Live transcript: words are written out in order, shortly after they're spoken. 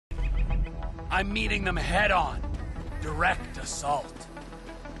I'm meeting them head-on. Direct assault.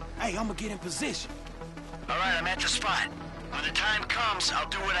 Hey, I'm gonna get in position. All right, I'm at the spot. When the time comes, I'll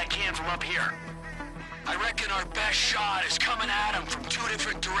do what I can from up here. I reckon our best shot is coming at them from 2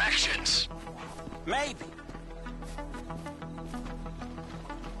 different directions. Maybe.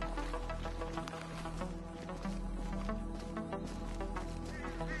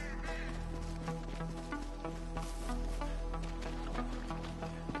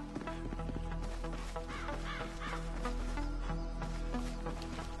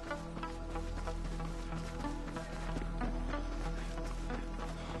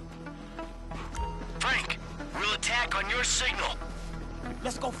 Frank, we'll attack on your signal.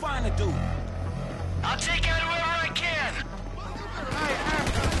 Let's go find the dude. I'll take out whoever I can.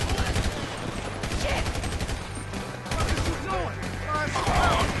 Shit! What are you doing?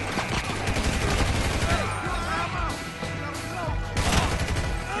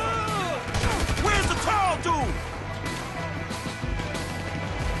 Where's the tall dude?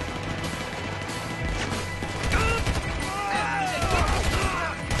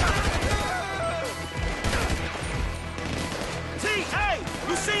 T, hey,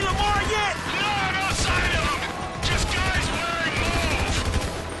 you seen Lamar yet? No sign of him. Just guys wearing move.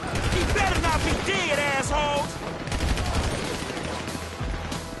 He better not be dead, assholes!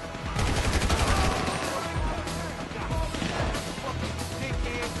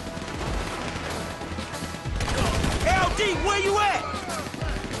 LD, where you at?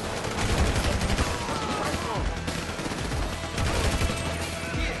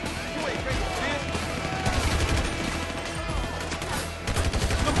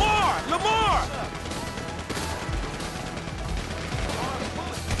 Lamar!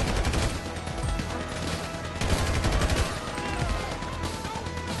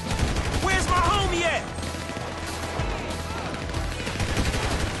 Where's my homie at?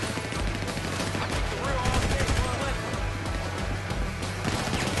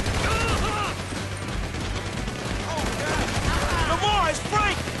 Lamar, it's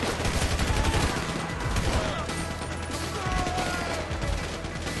Frank!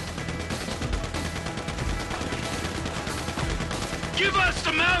 Give us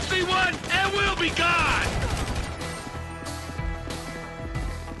the mousy one, and we'll be gone!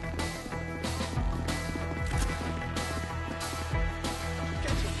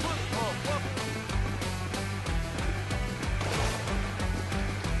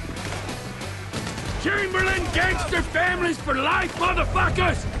 Chamberlain gangster families for life,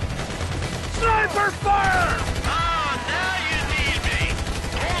 motherfuckers! Sniper fire! Oh, now you need me.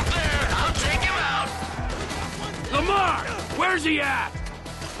 Hold there, I'll take him out. Lamar, where's he at?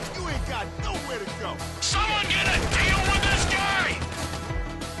 You ain't got nowhere to go. Someone get a deal with this guy.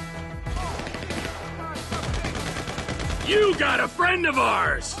 You got a friend of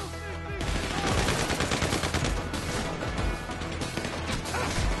ours!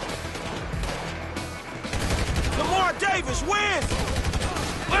 Lamar Davis wins!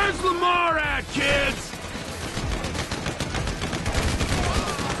 Where's Lamar at, kids?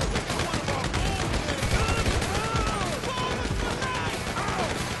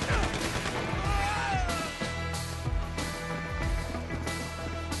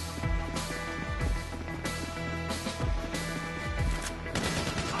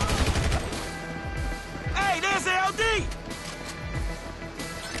 Hey, there's LD!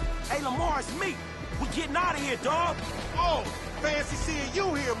 Hey, Lamar, it's me. We getting out of here, dawg. Oh, fancy seeing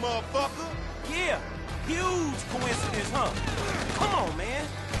you here, motherfucker. Yeah, huge coincidence, huh? Come on, man.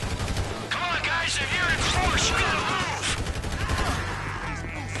 Come on, guys, if you're in force, you gotta move.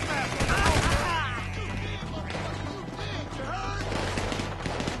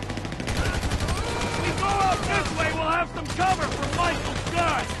 If we go out this way, we'll have some cover from Michael's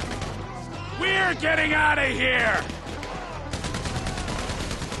gun! We're getting out of here!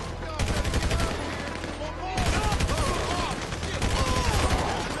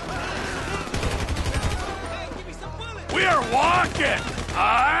 We're walking,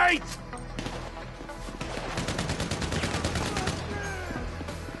 alright?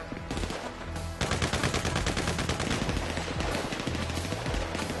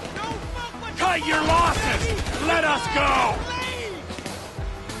 Cut your losses! Let us go!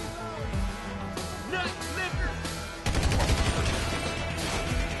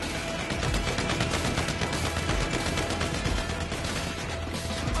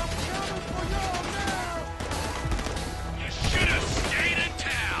 You should have stayed in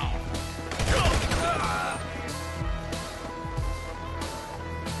town!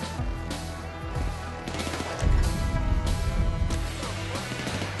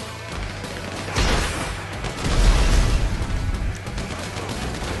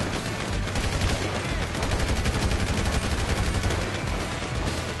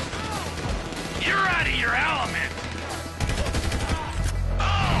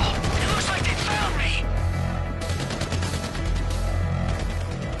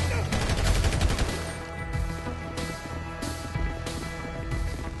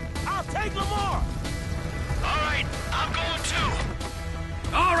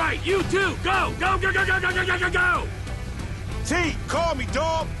 you too! Go! Go, go, go, go, go, go, go, go, go! T, call me,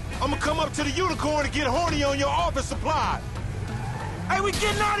 dog. I'ma come up to the Unicorn and get horny on your office supply. Hey, we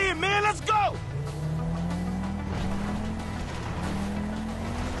getting out of here, man. Let's go.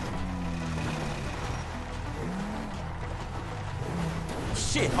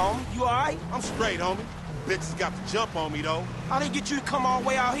 Shit, homie. You all right? I'm straight, homie. Bitches got the jump on me, though. How they get you to come all the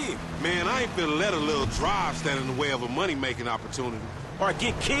way out here? Man, I ain't finna let a little drive stand in the way of a money-making opportunity. Or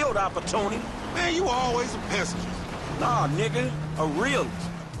get killed opportunity? Man, you always a pessimist. Nah, nigga. A realist.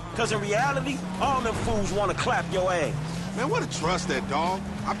 Cause in reality, all them fools wanna clap your ass. Man, what a trust that, dog.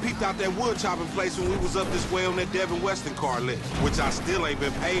 I peeped out that wood chopping place when we was up this way on that Devin Weston car list, which I still ain't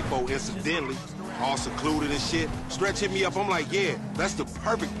been paid for, incidentally. All secluded and shit. Stretch hit me up, I'm like, yeah, that's the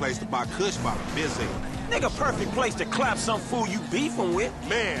perfect place to buy kush by the busy. Nigga, perfect place to clap some fool you beefing with.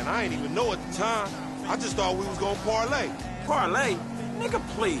 Man, I ain't even know at the time. I just thought we was gonna parlay. Parlay? Nigga,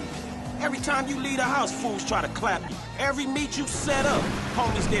 please. Every time you leave the house, fools try to clap you. Every meet you set up,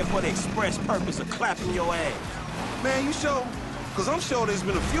 homies there for the express purpose of clapping your ass. Man, you sure? Cause I'm sure there's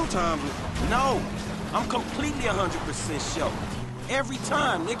been a few times. No, I'm completely 100% sure. Every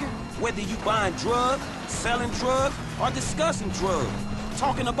time, nigga. Whether you buying drugs, selling drugs, or discussing drugs.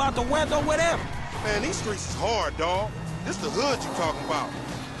 Talking about the weather or whatever. Man, these streets is hard, dawg. This the hood you talking about.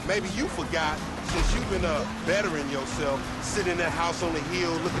 Maybe you forgot, since you've been bettering yourself, sitting in that house on the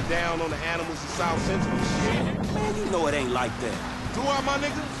hill, looking down on the animals in South Central and shit. Man, you know it ain't like that. Do I, my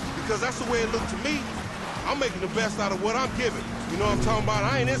nigga? Because that's the way it looked to me. I'm making the best out of what I'm giving. You know what I'm talking about?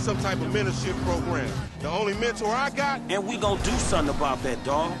 I ain't in some type of mentorship program. The only mentor I got... And we gonna do something about that,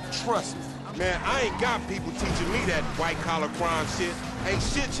 dawg. Trust me. Man, I ain't got people teaching me that white-collar crime shit. Ain't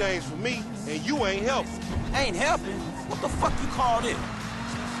shit changed for me, and you ain't helping. Ain't helping? What the fuck you call this?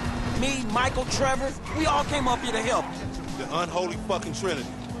 Me, Michael, Trevor, we all came up here to help you. The unholy fucking trinity.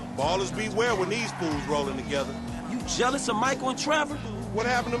 Ballers beware when these fools rolling together. You jealous of Michael and Trevor? What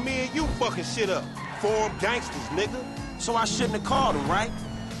happened to me and you fucking shit up? Form gangsters, nigga. So I shouldn't have called him, right?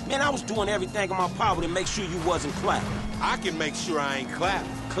 Man, I was doing everything in my power to make sure you wasn't clapping. I can make sure I ain't clapping.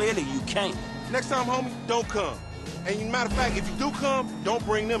 Clearly you can't. Next time, homie, don't come. And matter of fact, if you do come, don't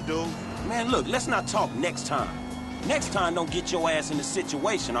bring them, dude. Man, look, let's not talk next time. Next time, don't get your ass in the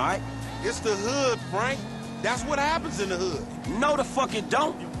situation, all right? It's the hood, Frank. That's what happens in the hood. No, the fuck it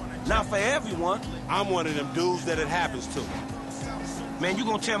don't. Not for everyone. I'm one of them dudes that it happens to. Man, you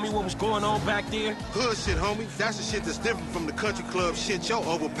gonna tell me what was going on back there? Hood shit, homie. That's the shit that's different from the country club shit your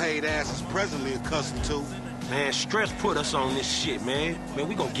overpaid ass is presently accustomed to. Man, Stress put us on this shit, man. Man,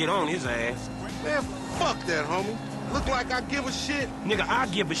 we gonna get on his ass. Man, fuck that, homie. Look like I give a shit? Nigga, I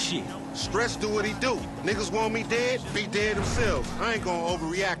give a shit. Stress do what he do. Niggas want me dead, be dead themselves. I ain't gonna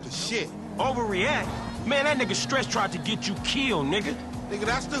overreact to shit. Overreact? Man, that nigga Stress tried to get you killed, nigga. Nigga,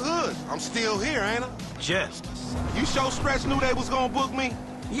 that's the hood. I'm still here, ain't I? Just. You sure Stress knew they was gonna book me?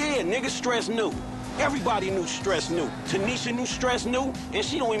 Yeah, nigga, Stress knew. Everybody knew Stress knew. Tanisha knew Stress knew, and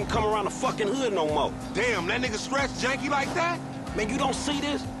she don't even come around the fucking hood no more. Damn, that nigga Stress janky like that? Man, you don't see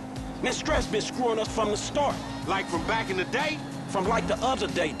this? Man, Stress been screwing us from the start. Like from back in the day? From like the other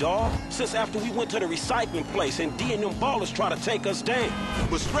day, dawg. Since after we went to the recycling place and D and them ballers try to take us down.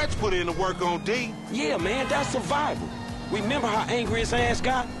 But Stretch put in the work on D. Yeah, man, that's survival. Remember how angry his ass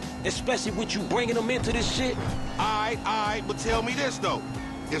got? Especially with you bringing him into this shit? Aight, but tell me this, though.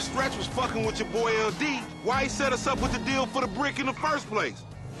 If Stretch was fucking with your boy LD, why he set us up with the deal for the brick in the first place?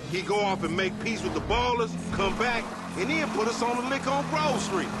 He go off and make peace with the ballers, come back, and then put us on the lick on Grove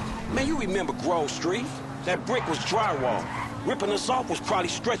Street. Man, you remember Grove Street? That brick was drywall. Ripping us off was probably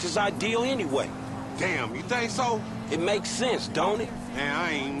Stretch's ideal anyway. Damn, you think so? It makes sense, don't it? Man,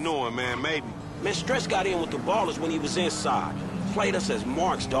 I ain't knowing, man, maybe. Man, Stretch got in with the ballers when he was inside. Played us as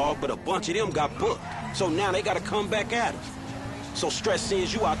marks, dog, but a bunch of them got booked. So now they gotta come back at us. So Stretch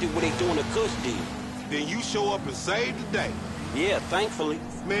sends you out there where they doing a kush deal. Then you show up and save the day. Yeah, thankfully.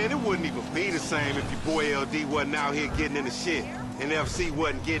 Man, it wouldn't even be the same if your boy LD wasn't out here getting in the shit. And FC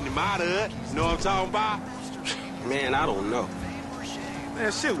wasn't getting him out of it. You know what I'm talking about? Man, I don't know.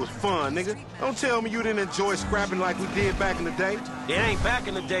 Man, shit was fun, nigga. Don't tell me you didn't enjoy scrapping like we did back in the day. It ain't back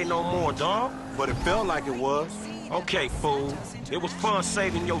in the day no more, dawg. But it felt like it was. Okay, fool. It was fun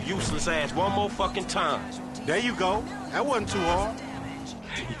saving your useless ass one more fucking time. There you go. That wasn't too hard.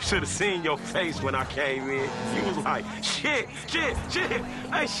 You should have seen your face when I came in. You was like, shit.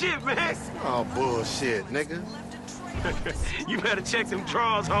 Hey, shit, man. Oh, bullshit, nigga. You better check them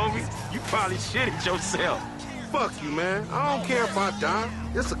drawers, homie. You probably shitted yourself. fuck you, man. I don't care if I die.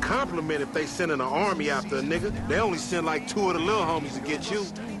 It's a compliment if they sending an army after a nigga. They only send like 2 of the little homies to get you.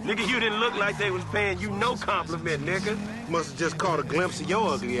 Nigga, you didn't look like they was paying you no compliment, nigga. Must have just caught a glimpse of your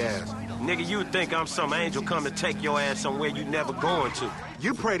ugly ass. Nigga, you think I'm some angel come to take your ass somewhere you never going to.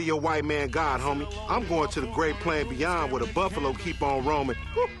 You pray to your white man God, homie. I'm going to the great plain beyond where the buffalo keep on roaming.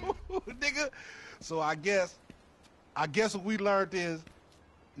 Nigga, so I guess what we learned is,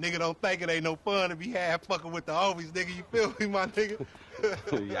 nigga don't think it ain't no fun to be half fucking with the homies, nigga. You feel me, my nigga?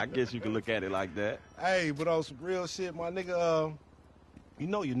 Yeah, I guess you can look at it like that. Hey, but on some real shit, my nigga, you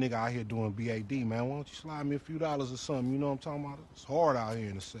know your nigga out here doing BAD, man. Why don't you slide me a few dollars or something? You know what I'm talking about? It's hard out here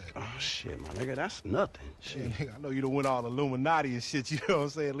in the set. Oh, shit, my nigga, that's nothing. Shit. Yeah, nigga, I know you done went all Illuminati and shit, you know what I'm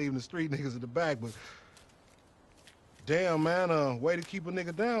saying, leaving the street niggas in the back, but damn, man, way to keep a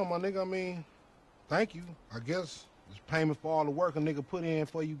nigga down, my nigga. I mean, thank you, I guess. It's payment for all the work a nigga put in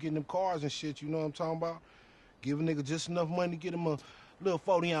for you getting them cars and shit, you know what I'm talking about? Give a nigga just enough money to get him a little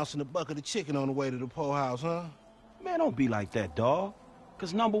 40 ounce in a bucket of chicken on the way to the po house, huh? Man, don't be like that, dawg.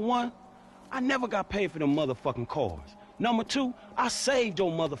 Cause number one, I never got paid for them motherfucking cars. Number two, I saved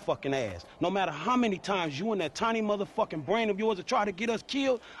your motherfucking ass. No matter how many times you and that tiny motherfucking brain of yours have tried to get us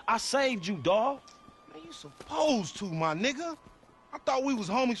killed, I saved you, dawg. Man, you supposed to, my nigga. I thought we was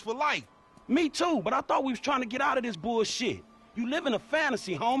homies for life. Me too, but I thought we was trying to get out of this bullshit. You live in a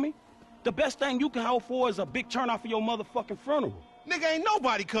fantasy, homie. The best thing you can hope for is a big turnout for your motherfucking funeral. Nigga, ain't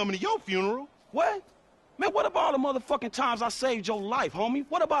nobody coming to your funeral. What? Man, what about all the motherfucking times I saved your life, homie?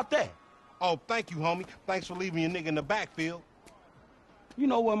 What about that? Oh, thank you, homie. Thanks for leaving your nigga in the backfield. You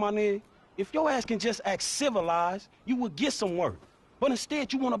know what, my nigga? If your ass can just act civilized, you would get some work. But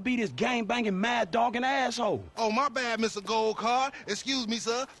instead, you want to be this gang-banging, mad-dogging asshole. Oh, my bad, Mr. Gold Card. Excuse me,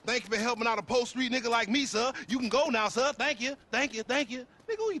 sir. Thank you for helping out a post-street nigga like me, sir. You can go now, sir. Thank you. Thank you. Thank you.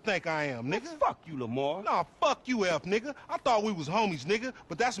 Nigga, who you think I am, nigga? Fuck you, Lamar. Nah, fuck you, F, nigga. I thought we was homies, nigga.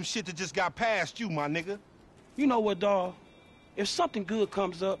 But that's some shit that just got past you, my nigga. You know what, dawg? If something good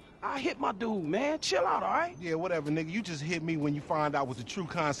comes up, I hit my dude, man. Chill out, all right? Yeah, whatever, nigga. You just hit me when you find out what the true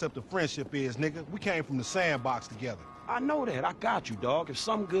concept of friendship is, nigga. We came from the sandbox together. I know that. I got you, dawg. If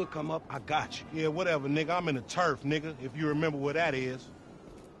something good come up, I got you. Yeah, whatever, nigga. I'm in the turf, nigga, if you remember where that is.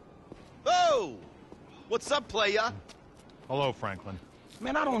 Oh! What's up, playa? Hello, Franklin.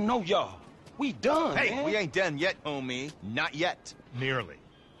 Man, I don't know y'all. We done, Hey, man. we ain't done yet, homie. Not yet. Nearly.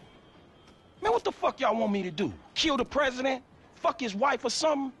 Man, what the fuck y'all want me to do? Kill the president? Fuck his wife or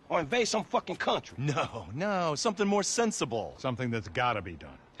something? Or invade some fucking country? No, something more sensible. Something that's gotta be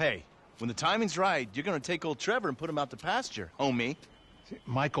done. Hey, when the timing's right, you're gonna take old Trevor and put him out to pasture, homie.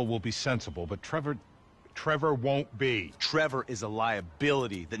 Michael will be sensible, but Trevor won't be. Trevor is a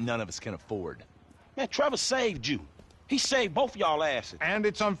liability that none of us can afford. Man, Trevor saved you. He saved both y'all asses. And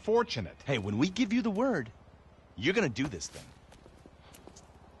it's unfortunate. Hey, when we give you the word, you're gonna do this thing.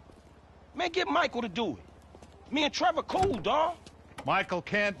 Man, get Michael to do it. Me and Trevor cool, dawg. Michael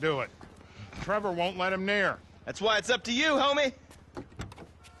can't do it. Trevor won't let him near. That's why it's up to you, homie.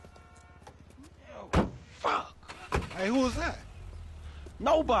 Fuck. Hey, who was that?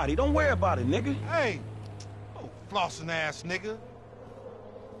 Nobody. Don't worry about it, nigga. Hey. Oh, flossing ass nigga.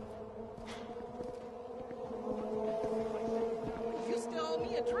 You still owe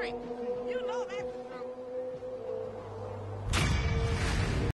me a drink.